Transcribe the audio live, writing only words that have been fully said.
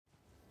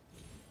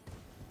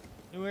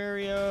New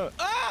area.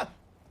 Ah!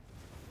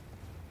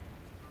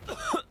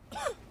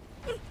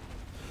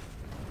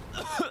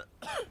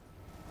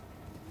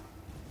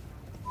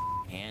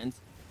 Hands.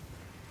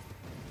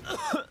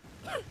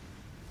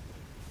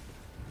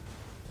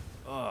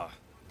 Ugh.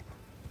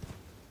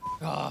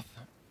 Off.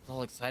 I was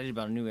all excited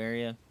about a new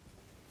area.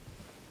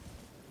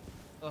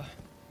 Ugh.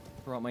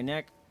 Throw out my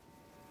neck.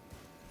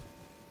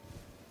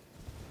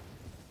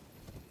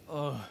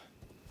 Ugh.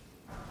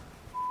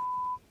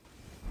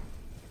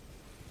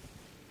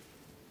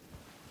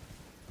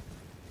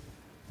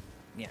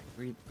 Yeah,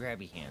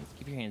 grabby hands.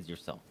 Keep your hands to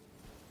yourself.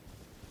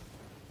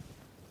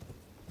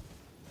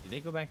 Do they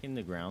go back in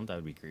the ground? That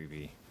would be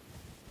creepy.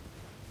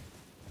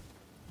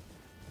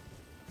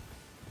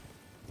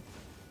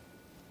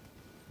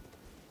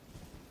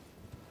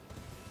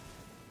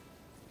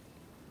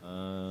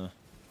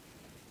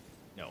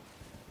 No.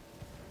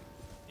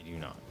 They do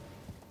not.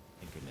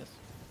 Thank goodness.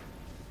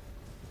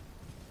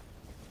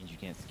 Means you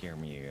can't scare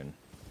me again.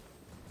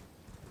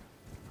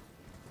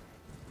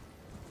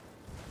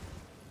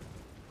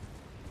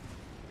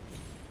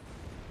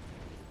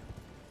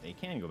 They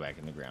can go back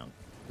in the ground.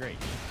 Great.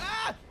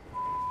 Ah!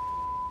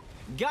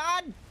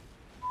 God!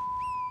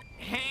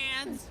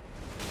 Hands!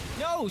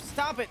 No,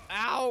 stop it!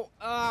 Ow!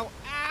 Ow!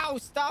 Ow!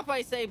 Stop,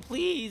 I say,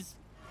 please!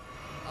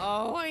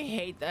 Oh, I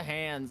hate the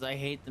hands. I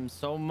hate them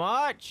so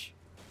much.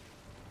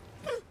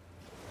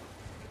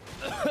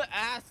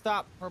 Ah,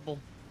 stop. Purple.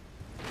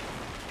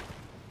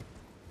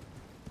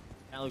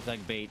 That looks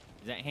like bait.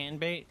 Is that hand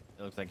bait?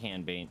 It looks like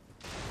hand bait.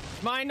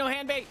 Mine, no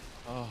hand bait.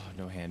 Oh,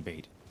 no hand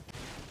bait.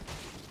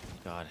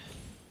 God.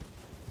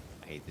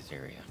 I hate this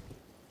area.